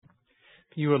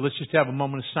If you would, let's just have a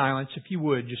moment of silence. If you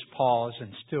would, just pause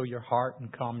and still your heart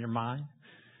and calm your mind.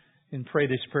 And pray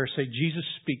this prayer. Say, Jesus,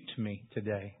 speak to me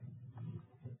today.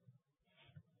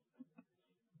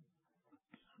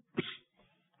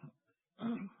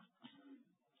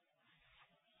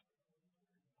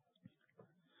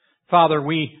 Father,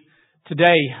 we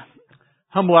today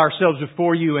humble ourselves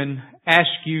before You and ask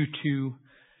You to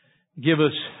give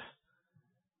us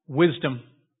wisdom,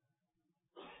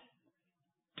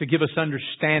 to give us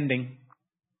understanding.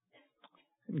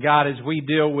 God, as we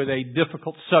deal with a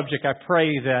difficult subject, I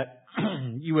pray that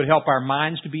You would help our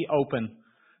minds to be open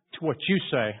to what You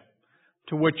say,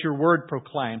 to what Your Word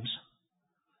proclaims.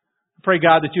 I pray,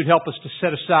 God, that You'd help us to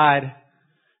set aside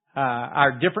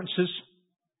our differences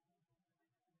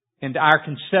and our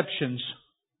conceptions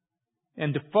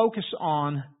and to focus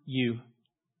on You,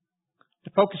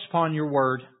 to focus upon Your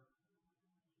Word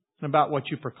and about what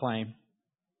You proclaim.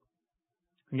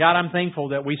 And God, I'm thankful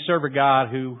that we serve a God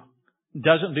who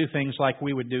doesn't do things like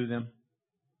we would do them.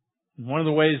 And one of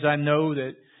the ways I know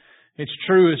that it's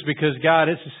true is because, God,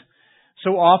 it's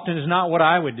so often is not what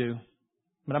I would do.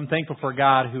 But I'm thankful for a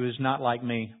God who is not like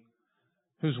me,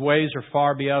 whose ways are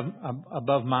far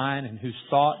above mine and whose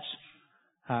thoughts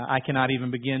I cannot even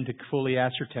begin to fully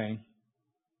ascertain.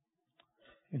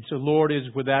 And so, Lord, it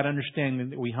is with that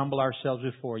understanding that we humble ourselves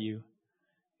before You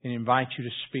and invite You to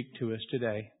speak to us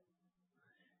today.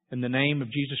 In the name of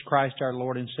Jesus Christ, our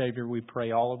Lord and Savior, we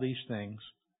pray all of these things.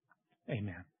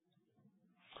 Amen.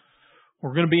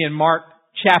 We're going to be in Mark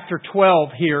chapter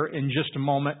 12 here in just a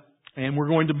moment, and we're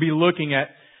going to be looking at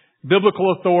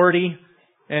biblical authority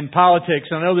and politics.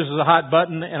 I know this is a hot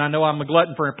button, and I know I'm a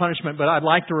glutton for punishment, but I'd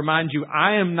like to remind you,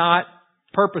 I am not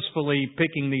purposefully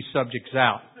picking these subjects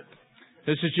out.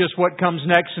 This is just what comes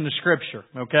next in the Scripture,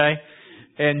 okay?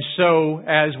 And so,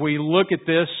 as we look at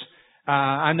this,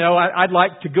 I know I'd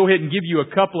like to go ahead and give you a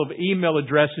couple of email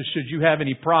addresses should you have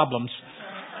any problems.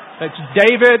 That's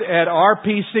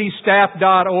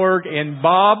david@rpcstaff.org and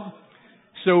Bob.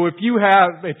 So if you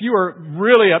are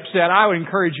really upset, I would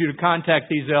encourage you to contact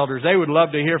these elders. They would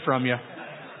love to hear from you.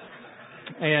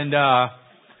 And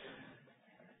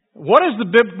what is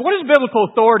biblical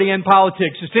authority in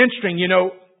politics? It's interesting. You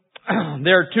know,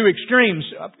 there are two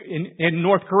extremes in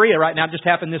North Korea right now. It just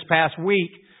happened this past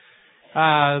week.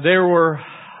 There were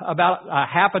about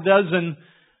half a dozen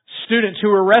students who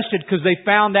were arrested because they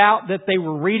found out that they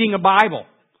were reading a Bible.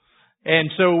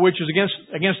 And so, which is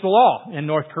against the law in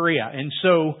North Korea. And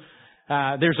so,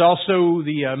 there's also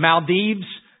the Maldives.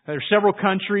 There are several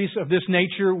countries of this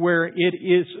nature where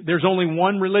there's only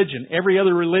one religion. Every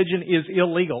other religion is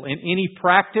illegal. And any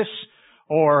practice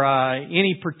or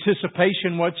any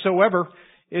participation whatsoever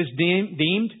is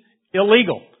deemed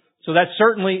illegal. So that's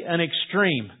certainly an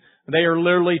extreme. They are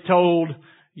literally told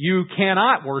you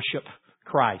cannot worship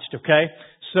Christ, okay?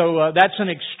 So that's an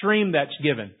extreme that's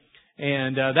given.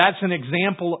 And that's an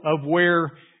example of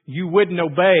where you wouldn't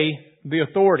obey the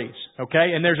authorities,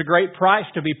 okay? And there's a great price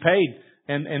to be paid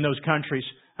in those countries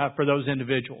for those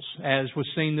individuals, as was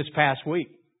seen this past week.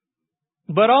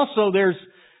 But also there's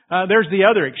the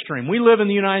other extreme. We live in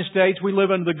the United States. We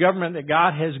live under the government that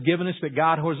God has given us, that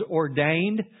God has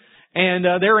ordained. And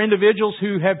there are individuals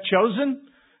who have chosen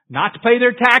not to pay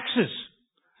their taxes.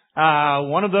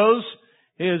 One of those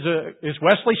is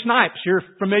Wesley Snipes. You're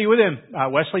familiar with him.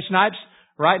 Wesley Snipes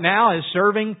right now is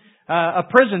serving a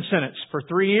prison sentence for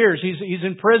 3 years. He's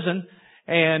in prison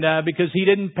and because he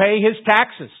didn't pay his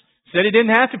taxes. Said he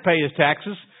didn't have to pay his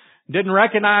taxes. Didn't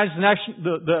recognize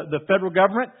the federal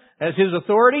government as his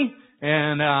authority,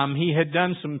 and he had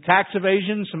done some tax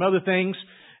evasion, some other things,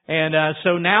 and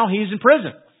so now he's in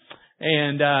prison.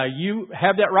 And you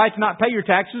have that right to not pay your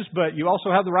taxes, but you also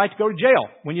have the right to go to jail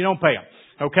when you don't pay them.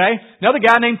 Okay? Another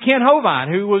guy named Ken Hovind,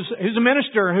 who's a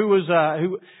minister who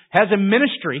has a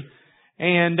ministry,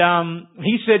 and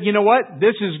he said, you know what?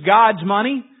 This is God's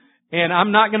money, and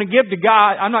I'm not going to give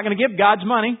God's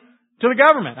money to the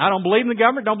government. I don't believe in the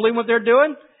government, don't believe in what they're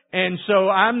doing, and so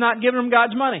I'm not giving them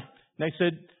God's money. They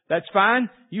said, that's fine.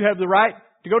 You have the right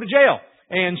to go to jail.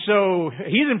 And so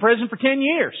he's in prison for 10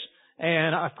 years.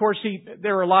 And of course,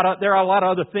 there are a lot of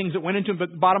other things that went into it, but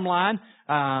the bottom line,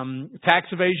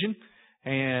 tax evasion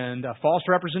and false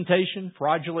representation,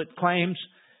 fraudulent claims,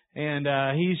 and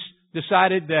he's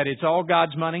decided that it's all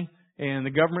God's money, and the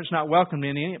government's not welcomed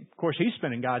in it. Of course, he's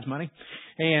spending God's money,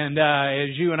 and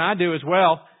as you and I do as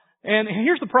well. And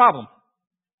here's the problem: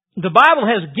 the Bible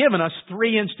has given us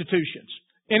 3 institutions,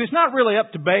 and it's not really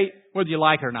up to debate whether you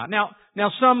like it or not. Now,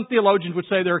 some theologians would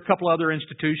say there are a couple other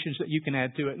institutions that you can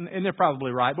add to it, and they're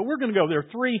probably right. But we're going to go, there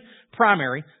are 3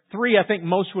 primary, 3 I think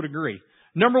most would agree.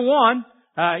 Number 1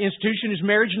 institution is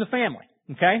marriage and the family.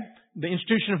 Okay? The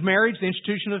institution of marriage, the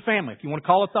institution of the family. If you want to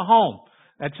call it the home.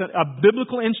 That's a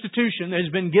biblical institution that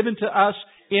has been given to us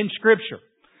in Scripture.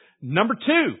 Number 2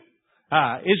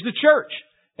 is the church.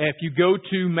 If you go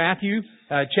to Matthew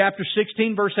chapter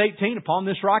 16, verse 18, upon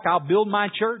this rock I'll build my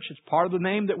church. It's part of the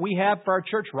name that we have for our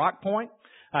church, Rock Point.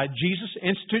 Jesus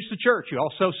institutes the church. You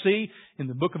also see in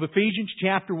the book of Ephesians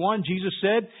chapter 1, Jesus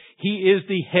said He is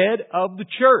the head of the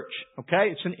church. Okay?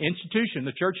 It's an institution.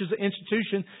 The church is an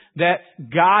institution that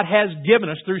God has given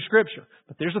us through Scripture.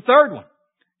 But there's a third one.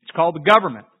 It's called the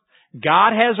government.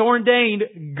 God has ordained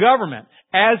government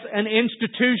as an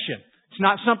institution. It's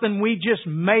not something we just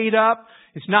made up.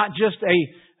 It's not just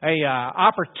a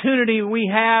opportunity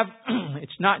we have.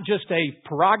 It's not just a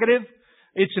prerogative.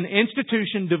 It's an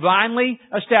institution divinely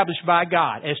established by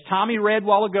God. As Tommy read a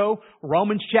while ago,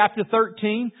 Romans chapter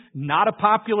 13, not a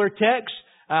popular text,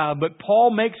 but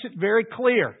Paul makes it very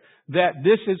clear that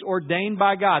this is ordained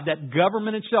by God, that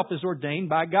government itself is ordained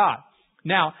by God.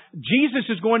 Now, Jesus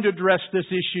is going to address this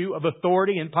issue of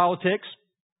authority in politics.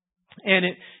 And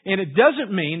it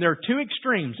doesn't mean there are two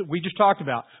extremes that we just talked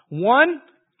about. One,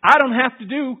 I don't have to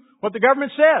do what the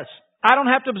government says. I don't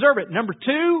have to observe it. Number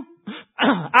 2,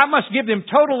 I must give them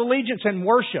total allegiance and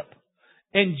worship.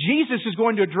 And Jesus is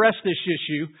going to address this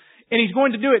issue, and He's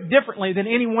going to do it differently than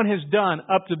anyone has done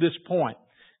up to this point.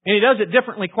 And He does it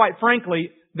differently, quite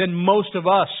frankly, than most of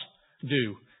us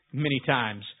do many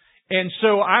times. And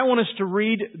so I want us to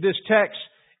read this text,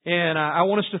 and I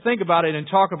want us to think about it and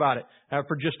talk about it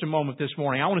for just a moment this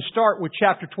morning. I want to start with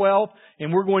chapter 12,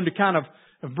 and we're going to kind of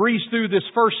breeze through this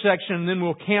first section, and then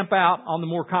we'll camp out on the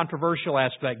more controversial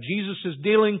aspect. Jesus is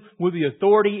dealing with the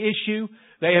authority issue.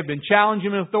 They have been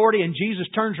challenging authority, and Jesus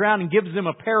turns around and gives them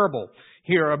a parable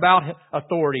here about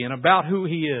authority and about who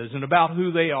He is and about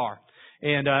who they are.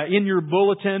 And in your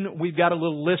bulletin, we've got a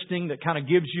little listing that kind of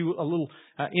gives you a little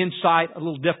insight, a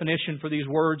little definition for these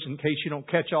words in case you don't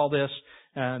catch all this.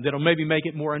 That'll maybe make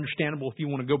it more understandable if you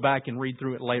want to go back and read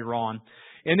through it later on.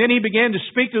 And then He began to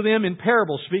speak to them in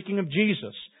parables, speaking of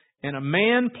Jesus. And a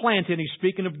man planted, he's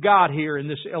speaking of God here in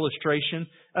this illustration,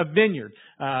 a vineyard.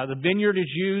 The vineyard is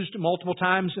used multiple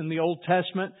times in the Old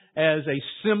Testament as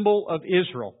a symbol of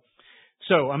Israel.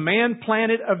 So a man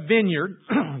planted a vineyard.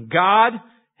 God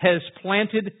has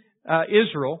planted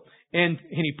Israel, and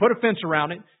He put a fence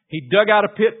around it. He dug out a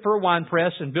pit for a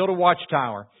winepress and built a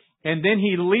watchtower. And then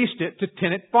He leased it to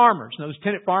tenant farmers. Now, those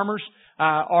tenant farmers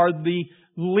are the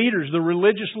leaders, the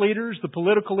religious leaders, the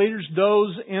political leaders,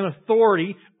 those in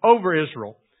authority over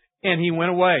Israel. And He went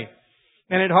away.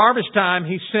 And at harvest time,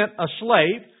 He sent a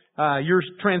slave. Your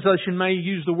translation may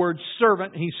use the word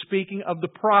servant. He's speaking of the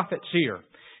prophets here.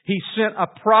 He sent a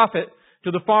prophet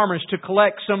to the farmers to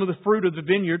collect some of the fruit of the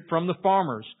vineyard from the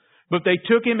farmers. But they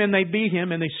took him and they beat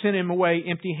him and they sent him away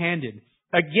empty-handed.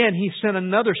 Again, He sent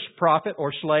another prophet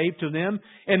or slave to them,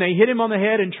 and they hit him on the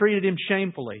head and treated him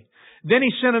shamefully. Then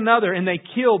He sent another, and they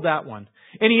killed that one.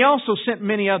 And He also sent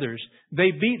many others.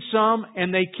 They beat some,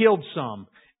 and they killed some.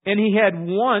 And He had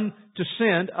one to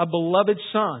send, a beloved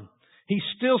son. He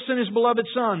still sent His beloved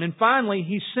son. And finally,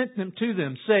 He sent them to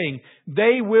them, saying,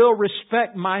 they will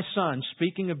respect my son,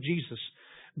 speaking of Jesus.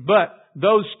 But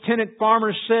those tenant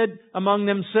farmers said among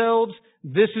themselves,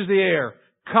 this is the heir.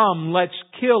 Come, let's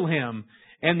kill him,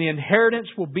 and the inheritance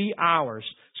will be ours.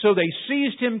 So they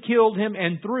seized him, killed him,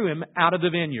 and threw him out of the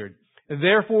vineyard.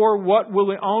 Therefore, what will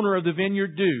the owner of the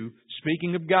vineyard do?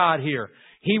 Speaking of God here.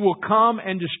 He will come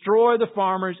and destroy the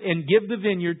farmers and give the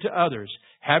vineyard to others.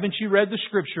 Haven't you read the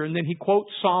Scripture? And then he quotes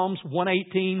Psalms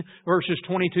 118, verses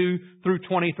 22 through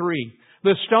 23.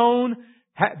 The stone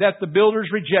that the builders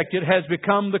rejected has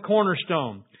become the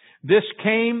cornerstone. This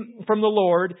came from the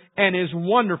Lord and is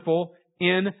wonderful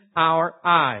in our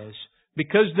eyes.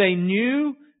 Because they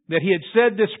knew that He had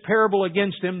said this parable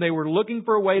against them, they were looking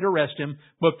for a way to arrest Him,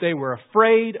 but they were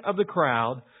afraid of the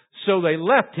crowd, so they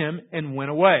left Him and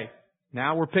went away.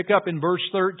 Now we'll pick up in verse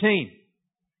 13.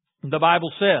 The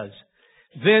Bible says,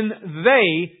 then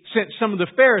they sent some of the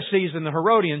Pharisees and the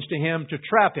Herodians to Him to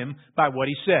trap Him by what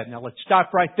He said. Now let's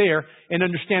stop right there and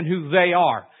understand who they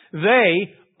are.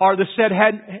 They are the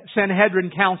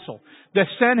Sanhedrin Council. The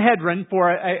Sanhedrin, for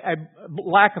a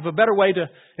lack of a better way to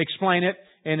explain it,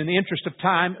 and in the interest of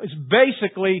time, is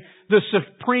basically the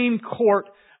Supreme Court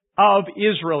of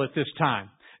Israel at this time.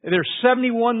 There's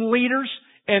 71 leaders,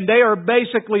 and they are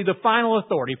basically the final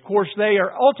authority. Of course, they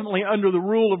are ultimately under the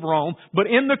rule of Rome, but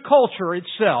in the culture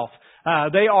itself,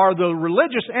 they are the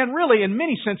religious and really, in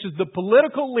many senses, the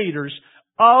political leaders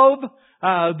of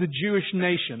the Jewish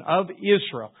nation, of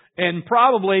Israel. And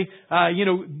probably,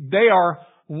 they are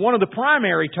one of the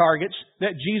primary targets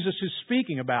that Jesus is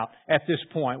speaking about at this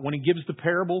point when He gives the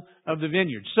parable of the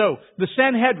vineyard. So, the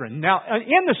Sanhedrin. Now,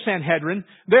 in the Sanhedrin,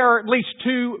 there are at least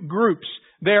two groups.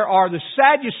 There are the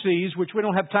Sadducees, which we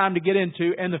don't have time to get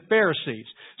into, and the Pharisees.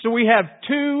 So we have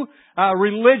two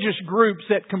religious groups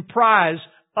that comprise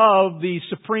of the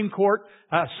Supreme Court,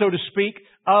 so to speak,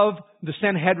 of the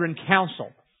Sanhedrin Council.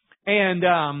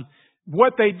 And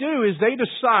what they do is they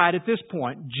decide at this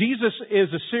point, Jesus is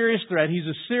a serious threat. He's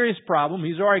a serious problem.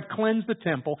 He's already cleansed the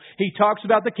temple. He talks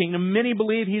about the kingdom. Many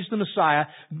believe He's the Messiah.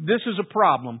 This is a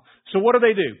problem. So what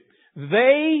do?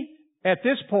 They, at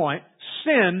this point,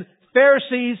 send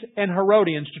Pharisees and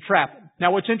Herodians to trap Him.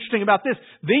 Now what's interesting about this,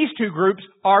 these two groups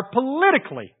are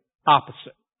politically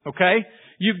opposite. Okay?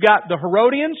 You've got the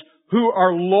Herodians, who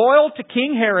are loyal to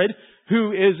King Herod,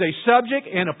 who is a subject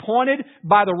and appointed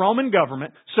by the Roman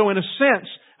government. So in a sense,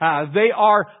 they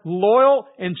are loyal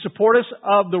and supporters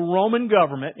of the Roman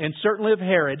government, and certainly of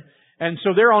Herod. And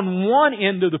so they're on one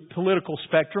end of the political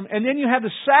spectrum. And then you have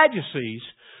the Sadducees,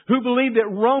 who believe that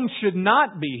Rome should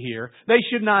not be here. They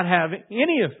should not have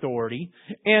any authority.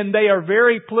 And they are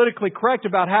very politically correct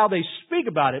about how they speak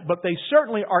about it. But they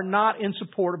certainly are not in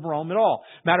support of Rome at all.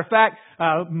 Matter of fact,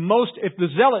 if the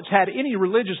Zealots had any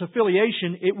religious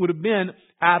affiliation, it would have been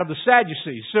out of the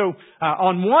Sadducees. So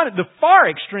on the far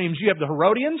extremes, you have the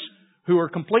Herodians, who are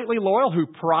completely loyal, who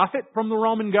profit from the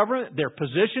Roman government. Their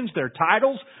positions, their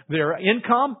titles, their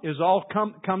income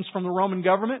comes from the Roman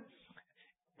government.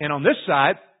 And on this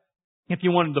side, if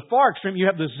you wanted the far extreme, you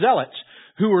have the Zealots,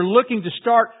 who are looking to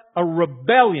start a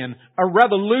rebellion, a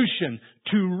revolution,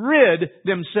 to rid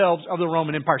themselves of the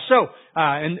Roman Empire. So,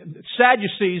 and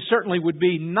Sadducees certainly would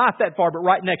be not that far, but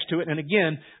right next to it. And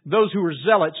again, those who were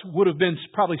Zealots would have been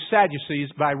probably Sadducees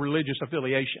by religious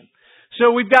affiliation.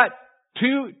 So we've got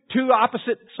two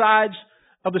opposite sides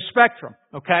of the spectrum,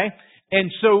 okay? And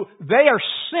so they are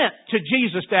sent to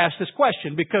Jesus to ask this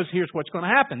question, because here's what's going to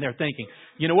happen. They're thinking,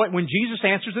 you know what, when Jesus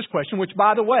answers this question, which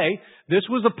by the way, this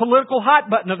was a political hot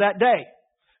button of that day.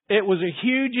 It was a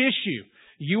huge issue.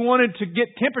 You wanted to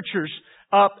get temperatures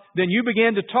up, then you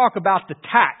began to talk about the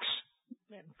tax.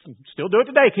 Still do it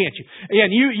today, can't you?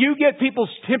 And you get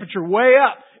people's temperature way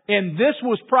up. And this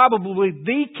was probably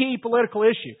the key political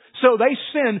issue. So they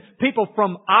send people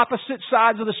from opposite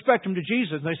sides of the spectrum to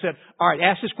Jesus. And they said, all right,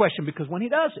 ask this question, because when He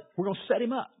does it, we're going to set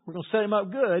Him up. We're going to set Him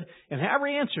up good. And however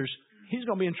He answers, He's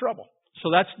going to be in trouble. So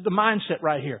that's the mindset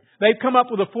right here. They've come up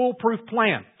with a foolproof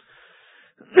plan.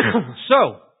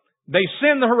 So they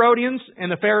send the Herodians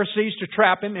and the Pharisees to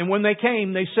trap Him. And when they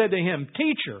came, they said to Him,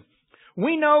 Teacher,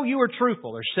 we know you are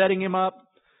truthful. They're setting Him up.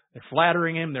 They're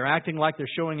flattering Him. They're acting like they're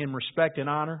showing Him respect and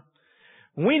honor.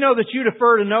 We know that you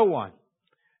defer to no one.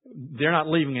 They're not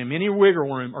leaving Him any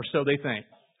wiggle room, or so they think.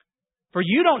 For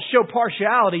you don't show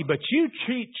partiality, but you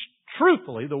teach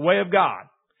truthfully the way of God.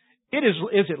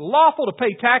 Is it lawful to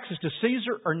pay taxes to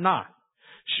Caesar or not?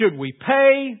 Should we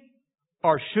pay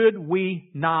or should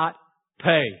we not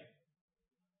pay?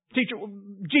 Teacher,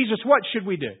 Jesus, what should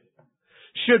we do?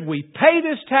 Should we pay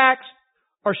this tax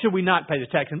or should we not pay the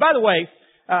tax? And by the way,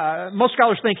 most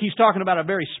scholars think He's talking about a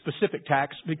very specific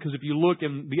tax, because if you look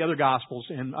in the other Gospels,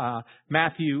 in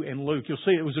Matthew and Luke, you'll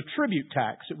see it was a tribute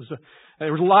tax.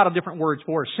 There was a lot of different words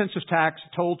for it: census tax,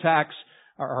 toll tax,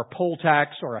 or a poll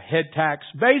tax, or a head tax.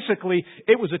 Basically,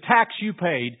 it was a tax you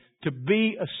paid to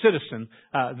be a citizen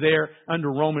there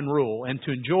under Roman rule, and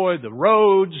to enjoy the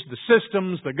roads, the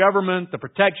systems, the government, the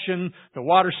protection, the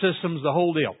water systems, the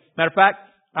whole deal. Matter of fact,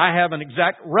 I have an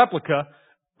exact replica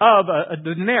of a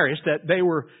denarius that they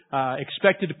were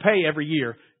expected to pay every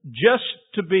year just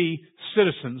to be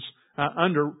citizens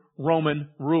under Roman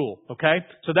rule. Okay,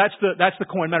 so that's the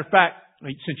coin. Matter of fact,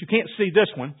 since you can't see this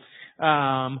one,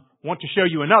 want to show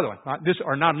you another one.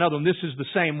 Not another one. This is the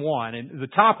same one, and the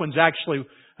top one's actually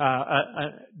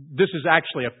this is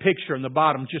actually a picture in the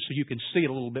bottom, just so you can see it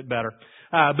a little bit better.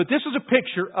 But this is a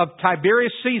picture of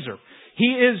Tiberius Caesar. He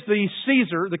is the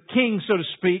Caesar, the king, so to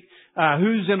speak,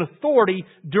 who's in authority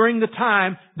during the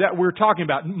time that we're talking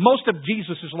about. Most of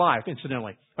Jesus' life,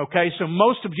 incidentally. Okay, so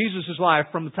most of Jesus' life,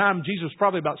 from the time Jesus was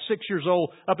probably about 6 years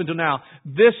old up until now,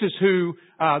 this is who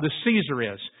the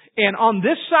Caesar is. And on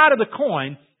this side of the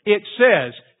coin, it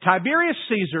says, Tiberius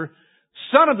Caesar,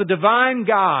 son of the divine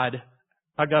God,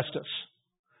 Augustus.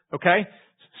 Okay?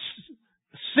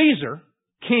 Caesar,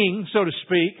 king, so to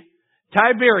speak.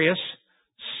 Tiberius,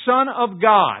 son of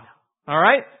God.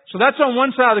 Alright? So that's on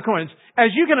one side of the coin. As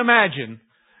you can imagine,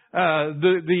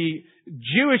 the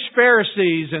Jewish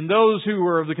Pharisees and those who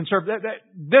were of the conservative,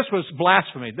 this was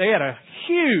blasphemy. They had a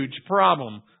huge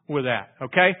problem with that,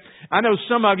 okay? I know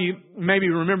some of you maybe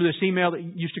remember this email that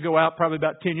used to go out probably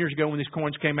about 10 years ago when these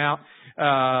coins came out.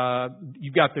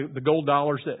 You've got the gold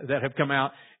dollars that have come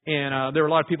out. And there were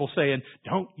a lot of people saying,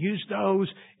 don't use those.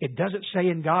 It doesn't say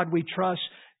in God we trust.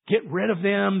 Get rid of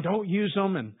them. Don't use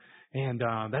them. And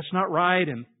that's not right.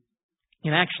 And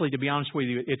actually, to be honest with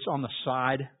you, it's on the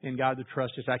side in God we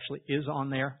trust. It actually is on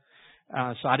there.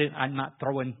 So I'm not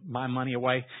throwing my money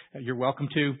away. You're welcome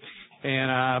to.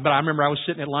 And but I remember I was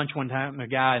sitting at lunch one time and a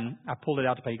guy, and I pulled it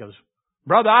out to pay. He goes,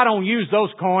 brother, I don't use those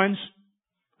coins.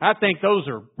 I think those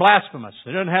are blasphemous.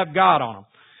 They don't have God on them.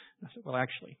 I said, well,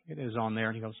 actually, it is on there.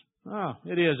 And he goes, oh,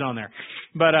 it is on there.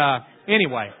 But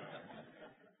anyway.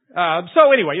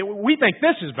 So anyway, we think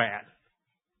this is bad.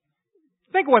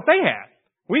 Think of what they had.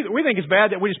 We think it's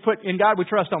bad that we just put in God we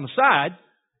trust on the side.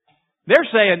 They're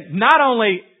saying not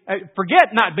only,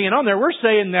 forget not being on there, we're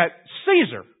saying that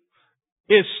Caesar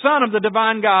is son of the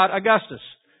divine God Augustus.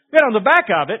 Then on the back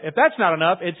of it, if that's not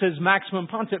enough, it says maximum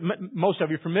pontiff. Most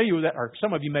of you are familiar with that, or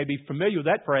some of you may be familiar with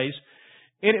that phrase.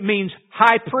 And it means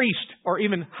high priest or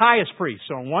even highest priest.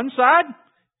 So on one side,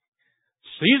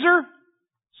 Caesar,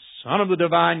 son of the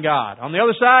divine God. On the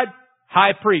other side,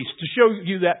 high priest. To show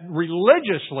you that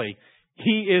religiously,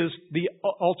 he is the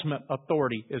ultimate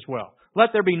authority as well. Let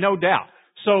there be no doubt.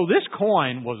 So this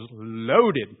coin was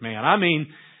loaded, man. I mean,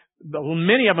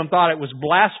 many of them thought it was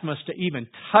blasphemous to even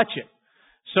touch it.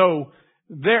 So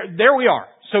there we are.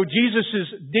 So Jesus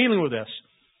is dealing with this.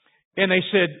 And they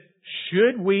said,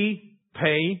 should we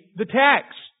pay the tax?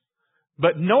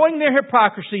 But knowing their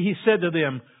hypocrisy, he said to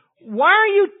them, why are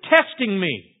you testing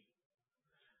me?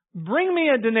 Bring me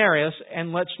a denarius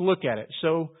and let's look at it.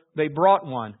 So they brought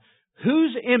one.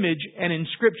 Whose image and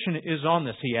inscription is on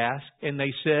this, he asked. And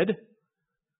they said,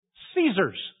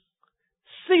 Caesar's.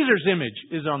 Caesar's image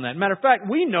is on that. Matter of fact,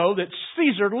 we know that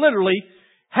Caesar literally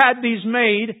had these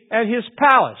made at his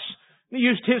palace. He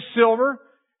used his silver,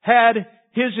 had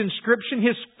his inscription,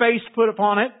 his face put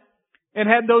upon it, and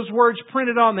had those words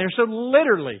printed on there. So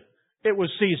literally, it was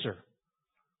Caesar.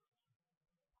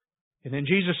 And then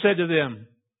Jesus said to them,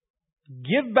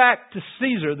 give back to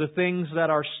Caesar the things that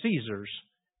are Caesar's,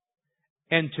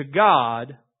 and to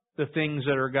God the things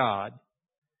that are God.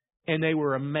 And they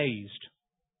were amazed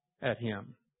at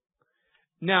him.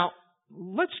 Now,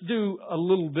 let's do a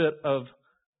little bit of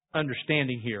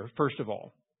understanding here, first of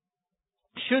all.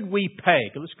 Should we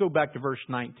pay? Let's go back to verse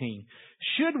 19.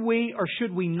 Should we or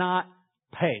should we not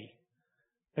pay?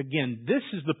 Again, this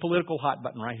is the political hot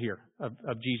button right here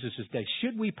of Jesus' day.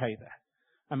 Should we pay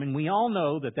that? I mean, we all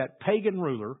know that pagan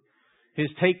ruler is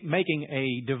making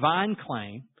a divine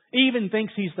claim, even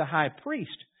thinks he's the high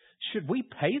priest. Should we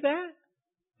pay that?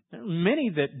 There are many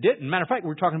that didn't. Matter of fact, we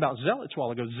were talking about zealots a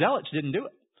while ago. Zealots didn't do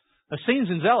it. Essenes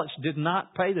and zealots did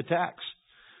not pay the tax.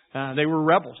 They were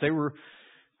rebels. They were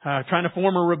trying to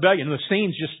form a rebellion. The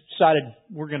Essenes just decided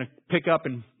we're going to pick up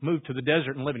and move to the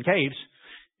desert and live in caves.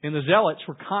 And the zealots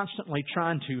were constantly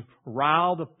trying to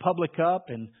rile the public up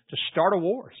and to start a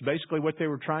war. It's basically what they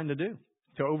were trying to do,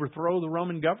 to overthrow the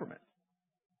Roman government.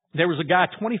 There was a guy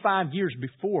 25 years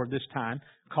before this time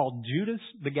called Judas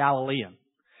the Galilean.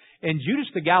 And Judas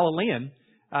the Galilean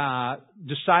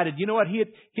decided, you know what, he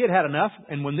had had enough.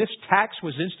 And when this tax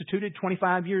was instituted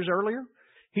 25 years earlier,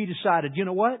 he decided, you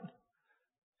know what?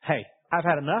 Hey, I've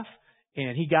had enough.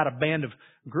 And he's got a band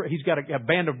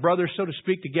of brothers, so to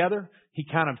speak, together. He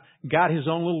kind of got his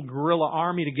own little guerrilla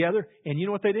army together. And you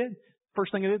know what they did?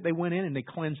 First thing they did, they went in and they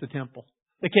cleansed the temple.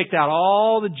 They kicked out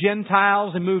all the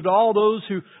Gentiles. They moved all those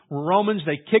who were Romans.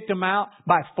 They kicked them out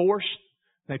by force.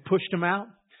 They pushed them out.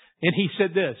 And he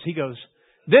said this. He goes,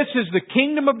 this is the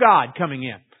kingdom of God coming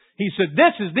in. He said,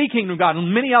 this is the kingdom of God.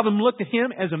 And many of them looked at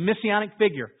him as a messianic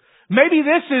figure. Maybe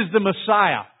this is the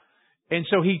Messiah. And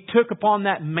so he took upon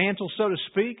that mantle, so to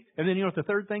speak. And then you know what the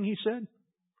third thing he said?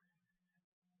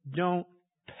 Don't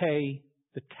pay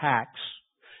the tax.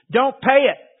 Don't pay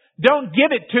it. Don't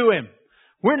give it to him.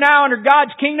 We're now under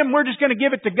God's kingdom. We're just going to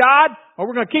give it to God, or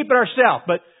we're going to keep it ourselves.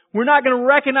 But we're not going to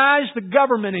recognize the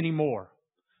government anymore.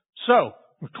 So,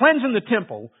 we're cleansing the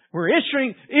temple. We're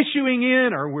ushering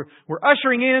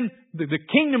in the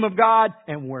kingdom of God,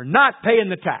 and we're not paying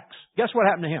the tax. Guess what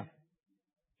happened to him?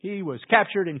 He was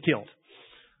captured and killed,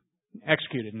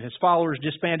 executed, and his followers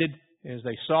disbanded as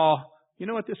they saw, you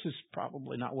know what, this is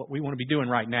probably not what we want to be doing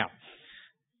right now.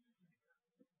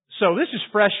 So this is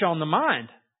fresh on the mind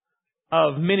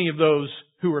of many of those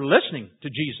who are listening to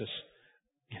Jesus.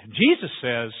 Jesus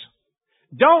says,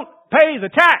 don't pay the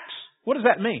tax. What does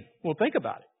that mean? Well, think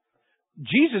about it.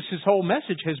 Jesus' whole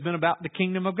message has been about the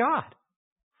kingdom of God,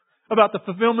 about the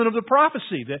fulfillment of the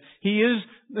prophecy that He is,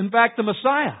 in fact, the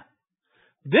Messiah.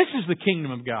 This is the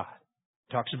kingdom of God.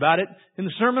 Talks about it in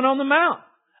the Sermon on the Mount.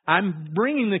 I'm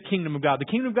bringing the kingdom of God. The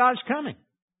kingdom of God is coming.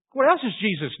 What else has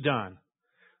Jesus done?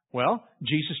 Well,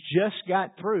 Jesus just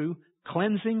got through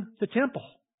cleansing the temple.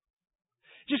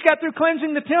 Just got through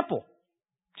cleansing the temple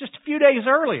just a few days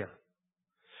earlier.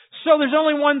 So there's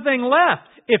only one thing left.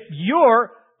 If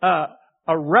you're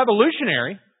a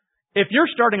revolutionary, if you're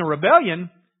starting a rebellion,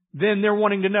 then they're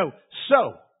wanting to know,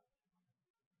 so,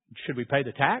 should we pay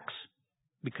the tax?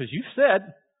 Because you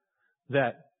said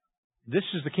that this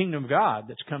is the kingdom of God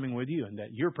that's coming with you and that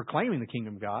you're proclaiming the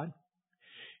kingdom of God.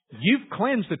 You've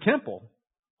cleansed the temple.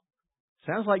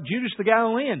 Sounds like Judas the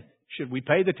Galilean. Should we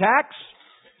pay the tax?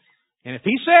 And if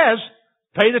he says,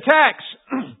 pay the tax,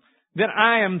 then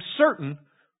I am certain,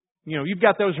 you've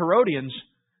got those Herodians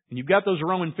and you've got those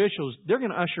Roman officials, they're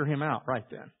going to usher him out right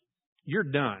then. You're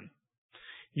done.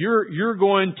 You're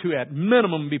going to, at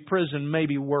minimum, be prison,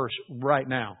 maybe worse, right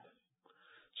now.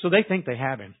 So they think they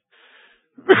have him.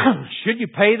 Should you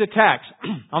pay the tax?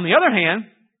 On the other hand,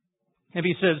 if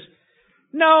he says,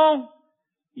 no,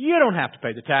 you don't have to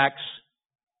pay the tax.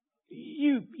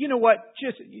 You know what?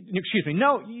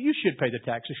 No, you should pay the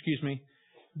tax.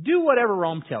 Do whatever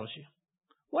Rome tells you.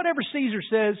 Whatever Caesar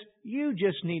says, you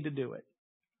just need to do it.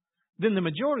 Then the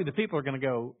majority of the people are going to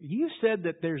go, you said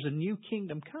that there's a new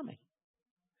kingdom coming.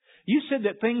 You said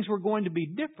that things were going to be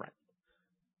different.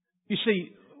 You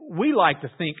see, we like to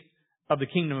think of the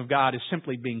kingdom of God as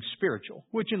simply being spiritual,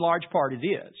 which in large part it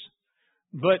is.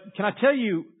 But can I tell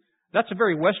you, that's a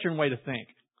very Western way to think.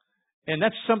 And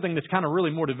that's something that's kind of really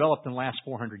more developed in the last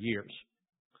 400 years.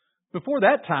 Before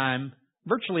that time,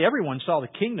 virtually everyone saw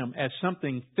the kingdom as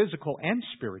something physical and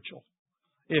spiritual.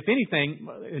 If anything,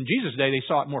 in Jesus' day, they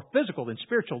saw it more physical than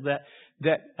spiritual,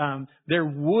 that there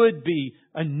would be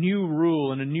a new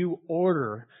rule and a new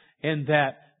order, and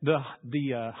that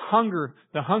the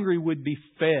hungry would be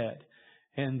fed,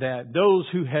 and that those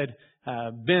who had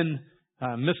been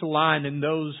misaligned and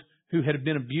those who had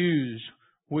been abused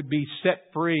would be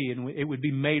set free and it would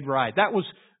be made right. That was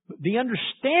the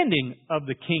understanding of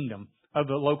the kingdom of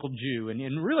the local Jew,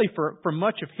 and really for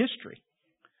much of history.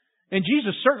 And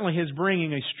Jesus certainly is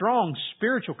bringing a strong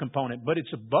spiritual component, but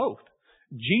it's of both.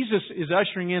 Jesus is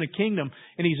ushering in a kingdom,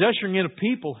 and He's ushering in a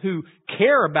people who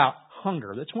care about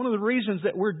hunger. That's one of the reasons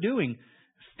that we're doing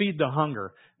Feed the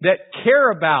Hunger, that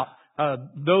care about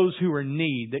those who are in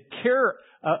need, that care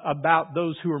about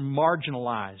those who are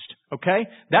marginalized. Okay?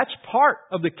 That's part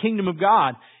of the kingdom of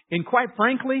God. And quite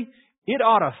frankly, it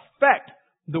ought to affect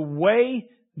the way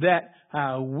that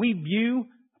we view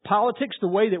politics, the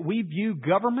way that we view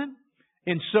government.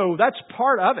 And so that's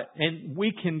part of it. And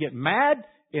we can get mad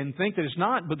and think that it's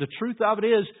not, but the truth of it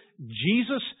is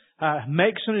Jesus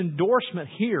makes an endorsement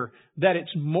here that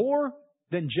it's more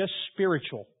than just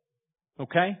spiritual.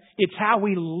 Okay? It's how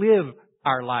we live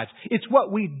our lives. It's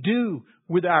what we do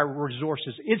with our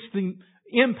resources. It's the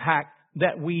impact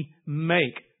that we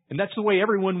make. And that's the way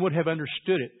everyone would have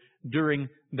understood it during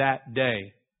that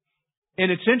day.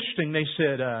 And it's interesting, they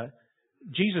said,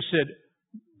 Jesus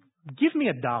said, give me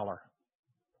 $1.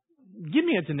 Give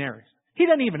me a denarius. He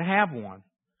doesn't even have one.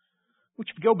 Which,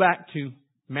 if you go back to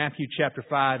Matthew chapter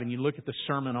 5 and you look at the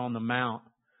Sermon on the Mount,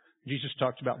 Jesus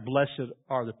talks about blessed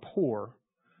are the poor,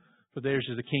 for theirs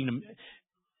is the kingdom.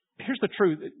 Here's the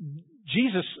truth.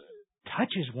 Jesus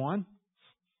touches one.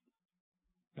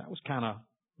 That was kind of,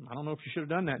 I don't know if you should have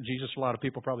done that, Jesus, a lot of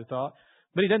people probably thought.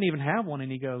 But He doesn't even have one,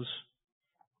 and He goes,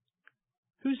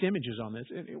 whose image is on this?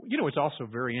 It's also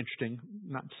very interesting,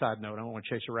 not side note, I don't want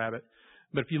to chase a rabbit,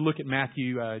 but if you look at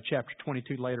Matthew chapter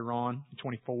 22 later on,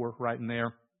 24, right in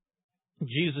there,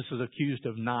 Jesus is accused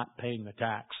of not paying the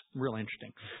tax. Real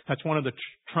interesting. That's one of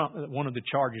the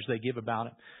charges they give about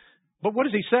it. But what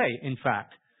does He say, in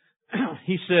fact?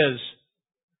 He says,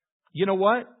 you know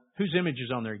what? Whose image is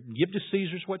on there? Give to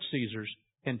Caesar's what's Caesar's,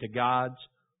 and to God's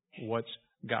what's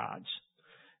God's.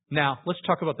 Now, let's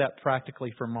talk about that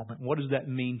practically for a moment. What does that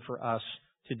mean for us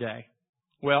today?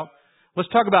 Well, let's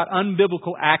talk about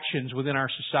unbiblical actions within our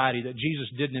society that Jesus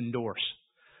didn't endorse.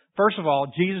 First of all,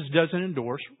 Jesus doesn't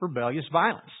endorse rebellious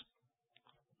violence.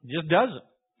 He just doesn't.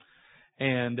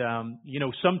 And,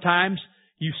 sometimes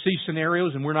you see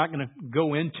scenarios, and we're not going to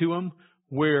go into them,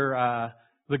 where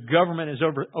the government is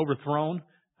overthrown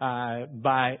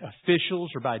by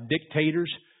officials or by dictators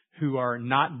who are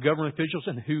not government officials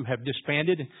and who have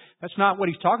disbanded. That's not what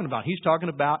He's talking about. He's talking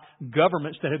about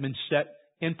governments that have been set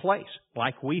in place,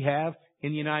 like we have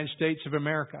in the United States of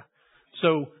America.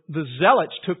 So the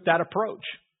zealots took that approach.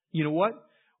 You know what?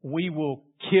 We will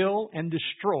kill and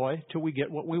destroy till we get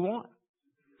what we want.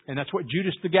 And that's what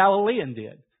Judas the Galilean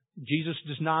did. Jesus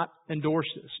does not endorse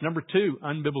this. Number 2,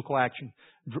 unbiblical action.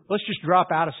 Let's just drop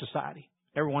out of society.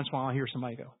 Every once in a while I hear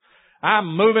somebody go,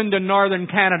 I'm moving to northern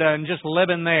Canada and just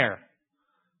living there.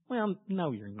 Well,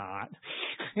 no, you're not.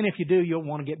 And if you do, you'll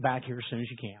want to get back here as soon as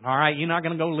you can. All right? You're not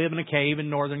going to go live in a cave in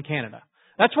northern Canada.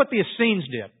 That's what the Essenes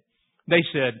did. They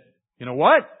said, you know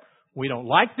what? We don't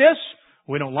like this.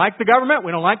 We don't like the government.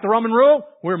 We don't like the Roman rule.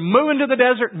 We're moving to the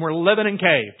desert and we're living in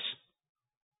caves.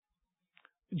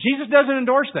 Jesus doesn't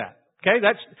endorse that. Okay?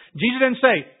 Jesus didn't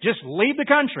say, just leave the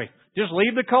country. Just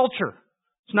leave the culture.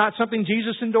 It's not something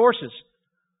Jesus endorses.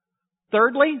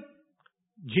 Thirdly,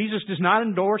 Jesus does not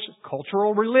endorse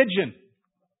cultural religion.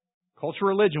 Cultural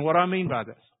religion, what do I mean by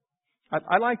this?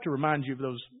 I like to remind you of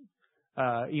those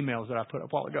emails that I put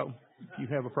up a while ago, if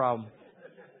you have a problem.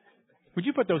 Would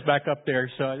you put those back up there?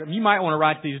 So you might want to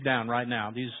write these down right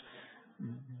now.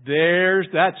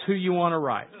 That's who you want to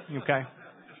write. Okay?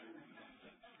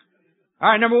 All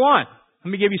right, number 1.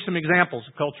 Let me give you some examples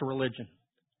of cultural religion.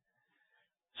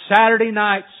 Saturday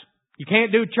nights. You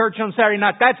can't do church on Saturday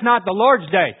night. That's not the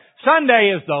Lord's Day.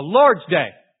 Sunday is the Lord's Day.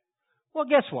 Well,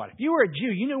 guess what? If you were a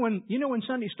Jew, you know when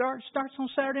Sunday starts? It starts on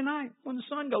Saturday night when the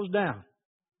sun goes down.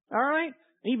 All right?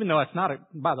 Even though it's not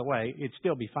by the way, it'd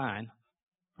still be fine.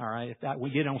 All right? If we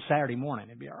did it on Saturday morning,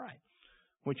 it'd be all right.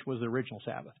 Which was the original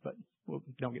Sabbath, but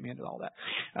don't get me into all that.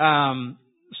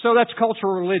 So that's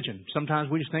cultural religion. Sometimes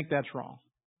we just think that's wrong.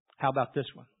 How about this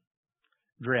one?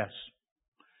 Dress.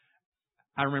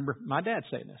 I remember my dad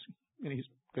saying this. And he's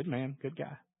a good man, good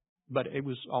guy. But it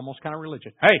was almost kind of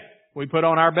religion. Hey, we put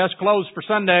on our best clothes for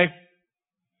Sunday.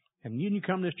 And you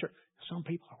come to this church. Some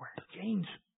people are wearing jeans.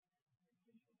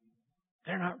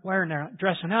 They're not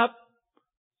dressing up.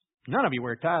 None of you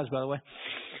wear ties, by the way.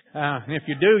 And if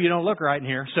you do, you don't look right in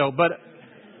here.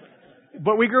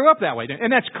 But we grew up that way.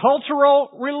 And that's cultural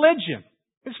religion.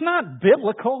 It's not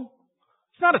biblical.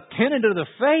 It's not a tenet of the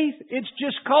faith. It's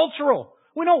just cultural.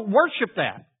 We don't worship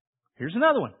that. Here's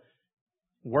another one.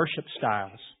 Worship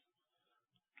styles.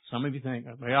 Some of you think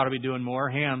they ought to be doing more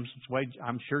hymns.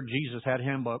 I'm sure Jesus had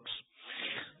hymn books.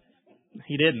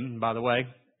 He didn't, by the way.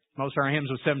 Most of our hymns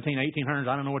was 1800s.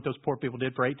 I don't know what those poor people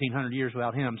did for 1800 years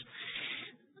without hymns.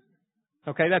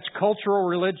 Okay, that's cultural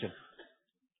religion.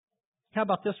 How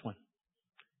about this one?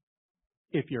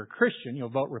 If you're a Christian, you'll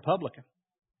vote Republican.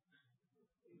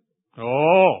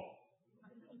 Oh,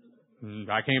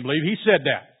 I can't believe he said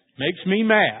that. Makes me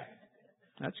mad.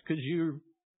 That's because you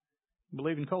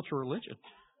believe in cultural religion.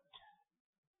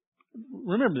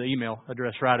 Remember the email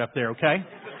address right up there, okay?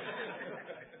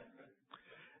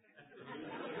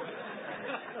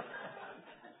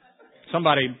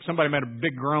 Somebody made a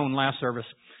big groan last service.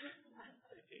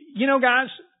 You know, guys,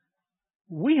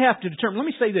 we have to determine, let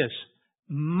me say this.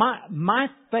 My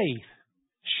faith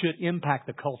should impact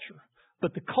the culture,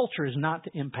 but the culture is not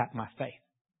to impact my faith.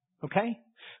 Okay?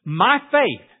 My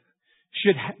faith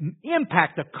should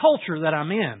impact the culture that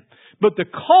I'm in, but the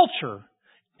culture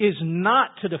is not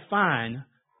to define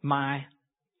my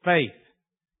faith.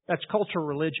 That's cultural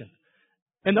religion.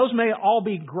 And those may all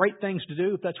be great things to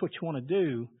do if that's what you want to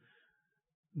do,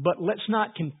 but let's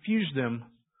not confuse them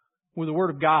with the Word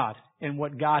of God and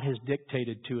what God has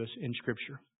dictated to us in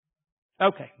Scripture.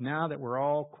 Okay, now that we're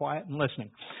all quiet and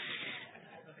listening.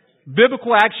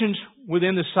 Biblical actions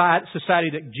within the society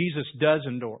that Jesus does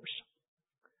endorse.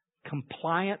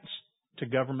 Compliance to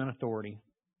government authority.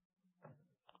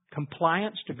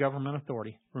 Compliance to government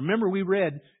authority. Remember we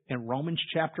read in Romans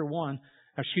chapter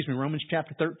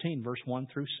 13, verse 1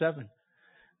 through 7,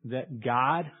 that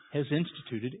God has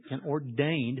instituted and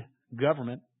ordained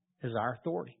government as our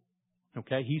authority.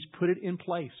 Okay? He's put it in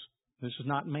place. This is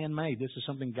not man-made. This is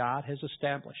something God has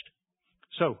established.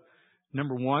 So,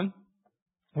 number 1,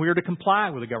 we are to comply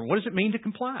with the government. What does it mean to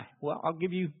comply? Well, I'll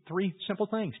give you 3 simple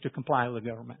things to comply with the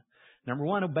government. Number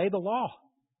 1, obey the law.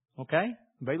 Okay?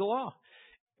 Obey the law.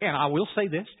 And I will say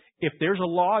this. If there's a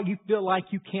law you feel like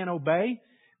you can't obey,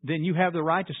 then you have the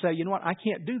right to say, you know what, I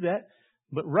can't do that.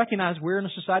 But recognize we're in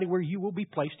a society where you will be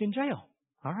placed in jail.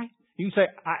 All right? You can say,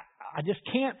 I just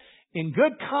can't, in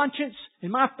good conscience,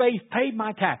 in my faith, pay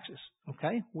my taxes.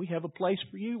 Okay? We have a place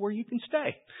for you where you can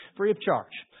stay free of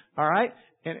charge. All right?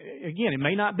 And again, it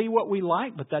may not be what we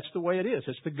like, but that's the way it is.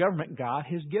 It's the government God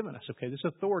has given us. Okay? This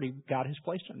authority God has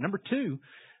placed on. Number 2,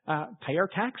 pay our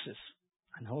taxes.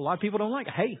 I know a lot of people don't like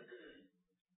it. Hey,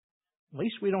 at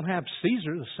least we don't have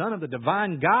Caesar, the son of the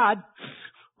divine God,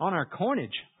 on our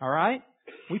coinage. All right?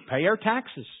 We pay our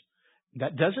taxes.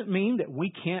 That doesn't mean that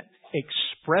we can't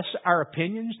express our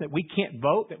opinions, that we can't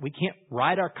vote, that we can't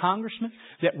write our congressman,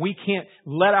 that we can't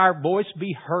let our voice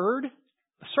be heard.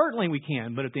 Certainly we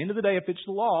can, but at the end of the day, if it's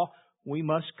the law, we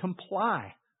must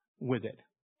comply with it.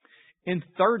 And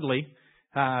thirdly,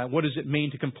 what does it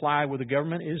mean to comply with the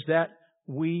government? Is that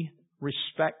we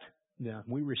respect them.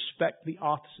 We respect the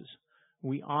offices.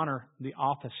 We honor the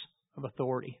office of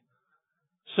authority.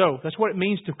 So that's what it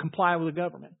means to comply with the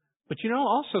government. But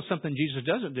also something Jesus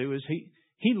doesn't do is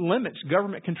He limits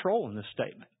government control in this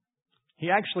statement. He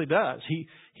actually does.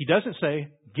 He doesn't say,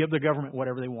 give the government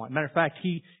whatever they want. Matter of fact,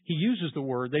 He uses the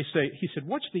word, He said,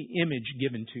 what's the image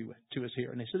given to us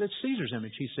here? And they said, it's Caesar's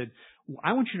image. He said,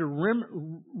 I want you to render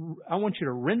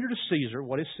to Caesar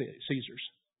what is Caesar's,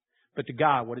 but to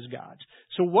God what is God's.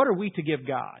 So what are we to give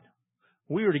God?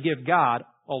 We are to give God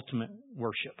ultimate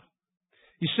worship.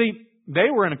 You see, they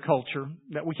were in a culture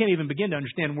that we can't even begin to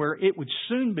understand, where it would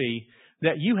soon be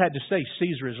that you had to say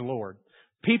Caesar is Lord.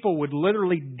 People would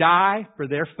literally die for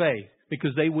their faith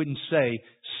because they wouldn't say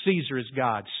Caesar is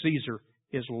God, Caesar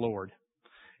is Lord.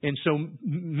 And so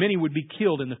many would be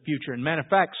killed in the future. And matter of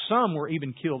fact, some were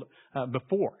even killed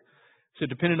before. So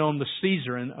depending on the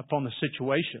Caesar and upon the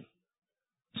situation.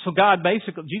 So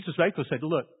Jesus basically said,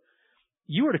 look,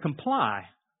 you are to comply,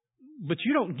 but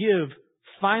you don't give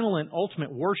final and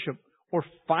ultimate worship or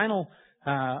final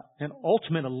and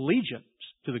ultimate allegiance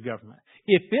to the government.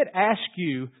 If it asks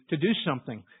you to do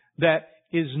something that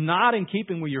is not in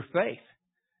keeping with your faith,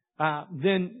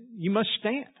 then you must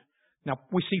stand. Now,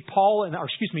 we see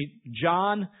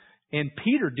John and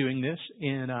Peter doing this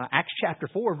in Acts chapter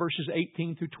 4, verses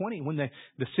 18 through 20. When the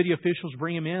city officials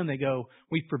bring him in, they go,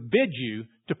 we forbid you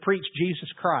to preach Jesus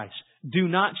Christ. Do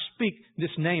not speak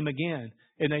this name again.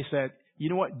 And they said, you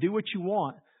know what, do what you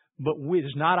want, but it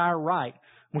is not our right.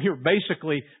 We are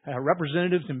basically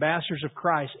representatives, ambassadors of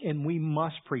Christ, and we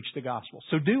must preach the gospel.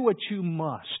 So do what you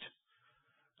must.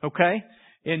 Okay?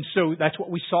 And so that's what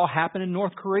we saw happen in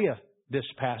North Korea this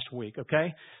past week.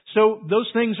 Okay? So those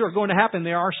things are going to happen.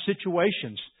 There are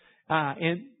situations.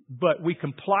 But we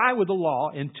comply with the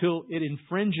law until it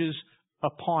infringes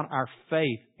upon our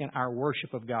faith and our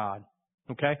worship of God.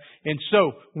 Okay? And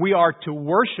so we are to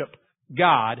worship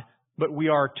God, but we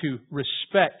are to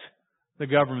respect the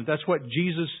government. That's what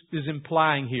Jesus is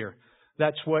implying here.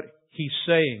 That's what He's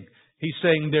saying. He's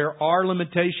saying there are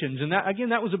limitations. And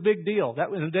that was a big deal. That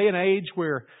was in a day and age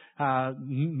where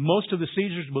most of the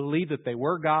Caesars believed that they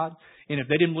were God. And if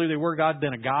they didn't believe they were God,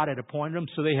 then a God had appointed them.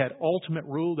 So they had ultimate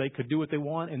rule. They could do what they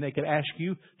want, and they could ask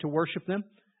you to worship them.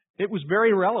 It was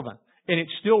very relevant. And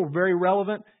it's still very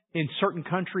relevant in certain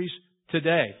countries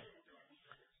today.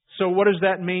 So what does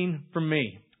that mean for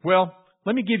me? Well,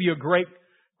 let me give you a great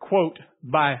quote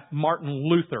by Martin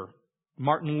Luther.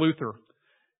 Martin Luther.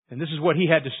 And this is what he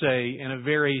had to say in a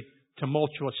very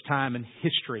tumultuous time in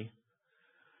history.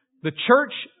 The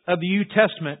Church of the New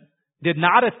Testament did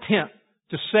not attempt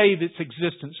to save its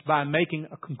existence by making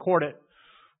a concordat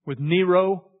with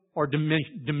Nero or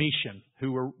Domitian,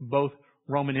 who were both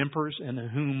Roman emperors and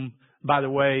whom, by the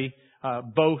way,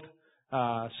 both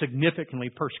significantly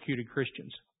persecuted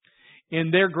Christians.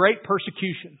 In their great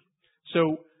persecution.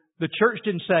 So the church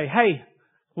didn't say, hey,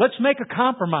 let's make a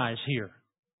compromise here.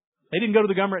 They didn't go to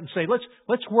the government and say,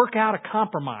 let's work out a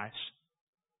compromise.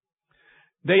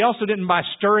 They also didn't by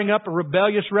stirring up a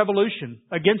rebellious revolution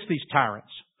against these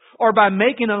tyrants or by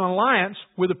making an alliance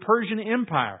with the Persian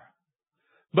Empire,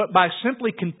 but by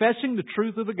simply confessing the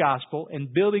truth of the gospel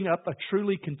and building up a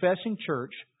truly confessing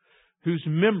church whose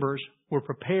members were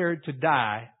prepared to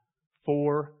die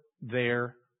for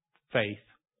their faith.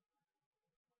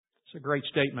 It's a great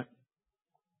statement.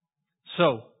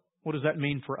 So, what does that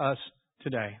mean for us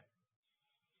today?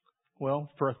 Well,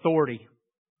 for authority,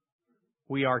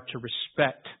 we are to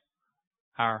respect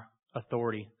our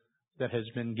authority that has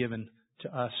been given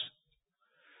to us.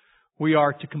 We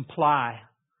are to comply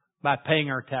by paying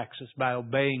our taxes, by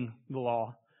obeying the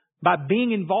law, by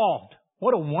being involved.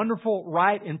 What a wonderful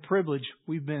right and privilege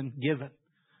we've been given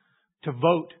to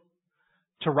vote,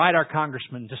 to write our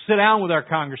congressmen, to sit down with our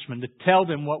congressmen, to tell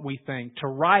them what we think, to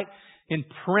write in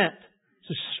print,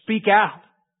 to speak out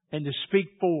and to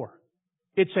speak for.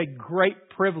 It's a great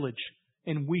privilege,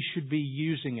 and we should be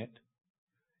using it.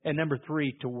 And number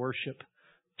 3, to worship,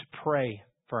 to pray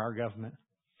for our government.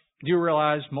 Do you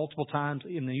realize multiple times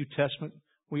in the New Testament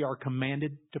we are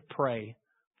commanded to pray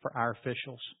for our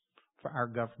officials, for our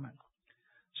government?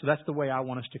 So that's the way I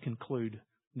want us to conclude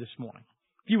this morning.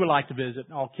 If you would like to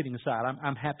visit, all kidding aside,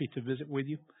 I'm happy to visit with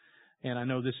you. And I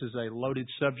know this is a loaded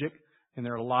subject, and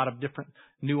there are a lot of different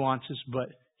nuances, but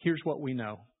here's what we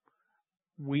know.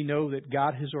 We know that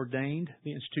God has ordained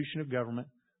the institution of government.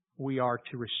 We are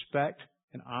to respect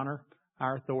and honor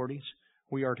our authorities.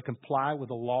 We are to comply with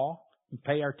the law and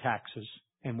pay our taxes,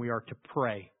 and we are to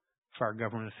pray for our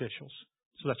government officials.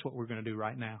 So that's what we're going to do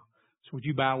right now. So would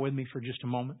you bow with me for just a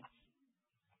moment?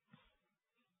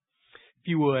 If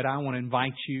you would, I want to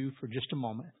invite you for just a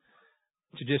moment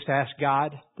to just ask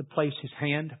God to place His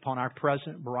hand upon our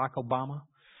President, Barack Obama,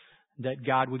 that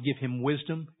God would give him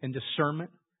wisdom and discernment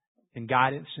and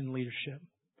guidance and leadership.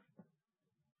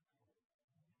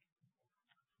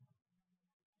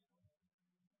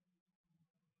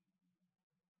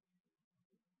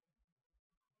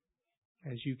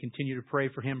 As you continue to pray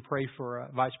for him, pray for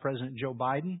Vice President Joe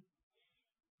Biden.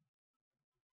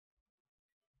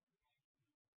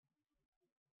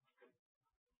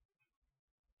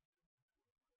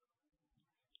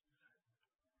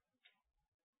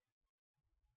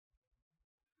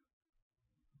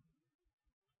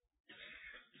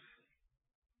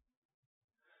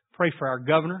 Pray for our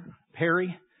Governor,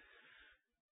 Perry.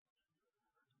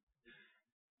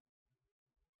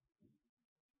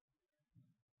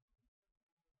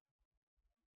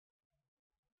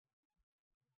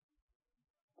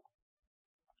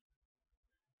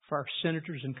 For our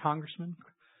senators and congressmen,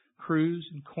 Cruz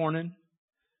and Cornyn,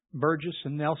 Burgess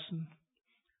and Nelson.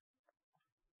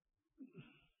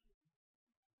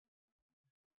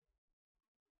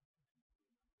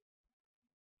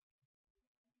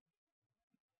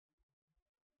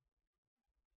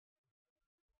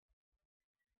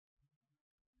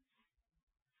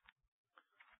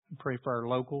 And pray for our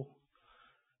local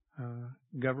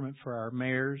government, for our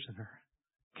mayors and our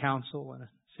council and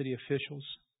city officials.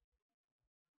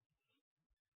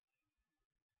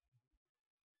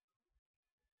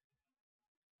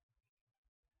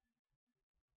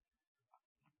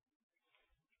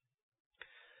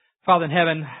 Father in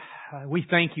heaven, we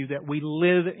thank You that we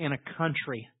live in a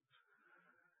country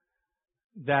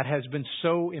that has been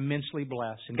so immensely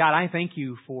blessed. And God, I thank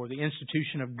You for the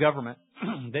institution of government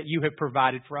that You have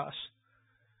provided for us.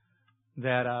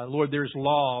 That, Lord, there's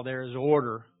law, there's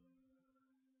order.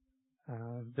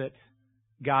 That,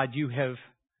 God, You have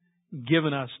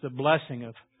given us the blessing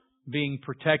of being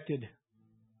protected.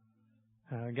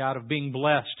 God, of being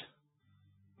blessed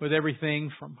with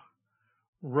everything from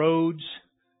roads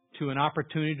to an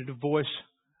opportunity to voice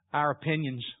our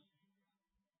opinions,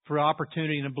 for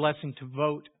opportunity and a blessing to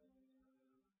vote.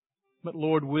 But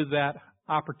Lord, with that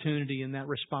opportunity and that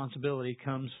responsibility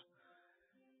comes,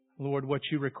 Lord, what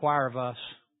You require of us.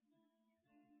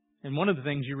 And one of the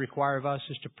things You require of us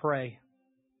is to pray.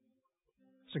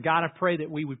 So God, I pray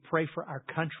that we would pray for our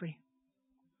country,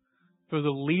 for the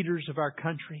leaders of our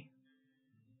country,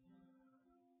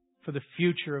 for the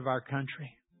future of our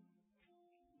country.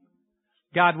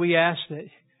 God, we ask that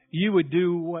You would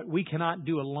do what we cannot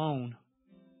do alone.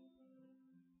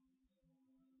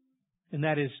 And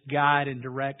that is guide and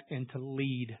direct and to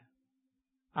lead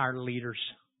our leaders.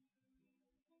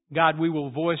 God, we will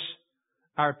voice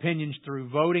our opinions through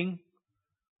voting,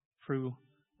 through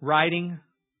writing,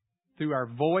 through our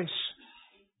voice.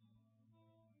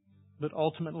 But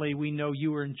ultimately, we know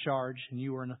You are in charge and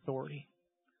You are in authority.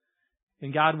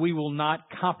 And God, we will not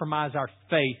compromise our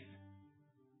faith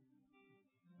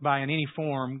by in any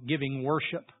form giving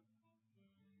worship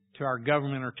to our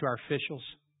government or to our officials.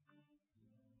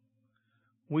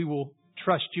 We will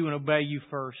trust You and obey You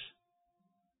first,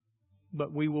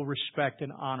 but we will respect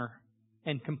and honor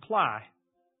and comply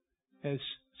as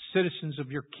citizens of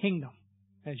Your kingdom,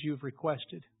 as You have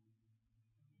requested.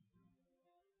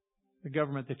 The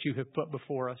government that You have put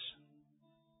before us.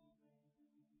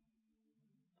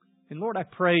 And Lord, I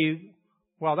pray,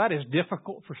 while that is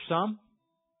difficult for some,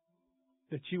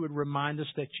 that You would remind us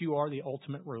that You are the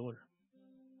ultimate ruler.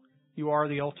 You are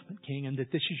the ultimate King, and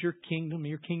that this is Your kingdom.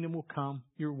 Your kingdom will come.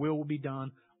 Your will be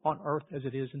done on earth as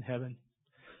it is in heaven.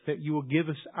 That You will give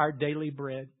us our daily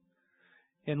bread.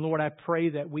 And Lord, I pray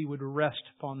that we would rest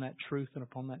upon that truth and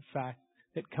upon that fact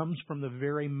that comes from the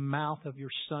very mouth of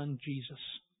Your Son, Jesus.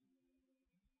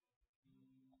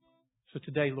 So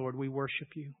today, Lord, we worship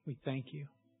You. We thank You.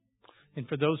 And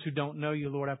for those who don't know You,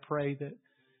 Lord, I pray that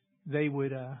they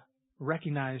would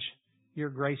recognize Your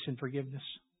grace and forgiveness.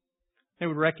 They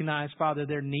would recognize, Father,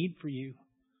 their need for You.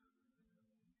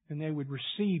 And they would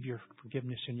receive Your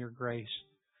forgiveness and Your grace.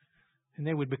 And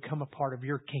they would become a part of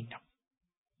Your kingdom.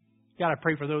 God, I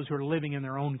pray for those who are living in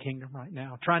their own kingdom right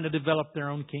now, trying to develop their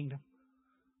own kingdom,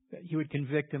 that You would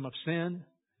convict them of sin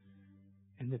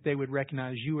and that they would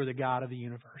recognize You are the God of the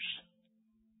universe.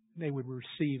 They would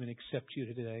receive and accept You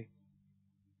today.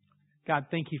 God,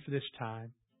 thank You for this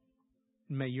time.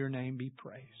 May Your name be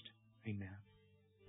praised. Amen.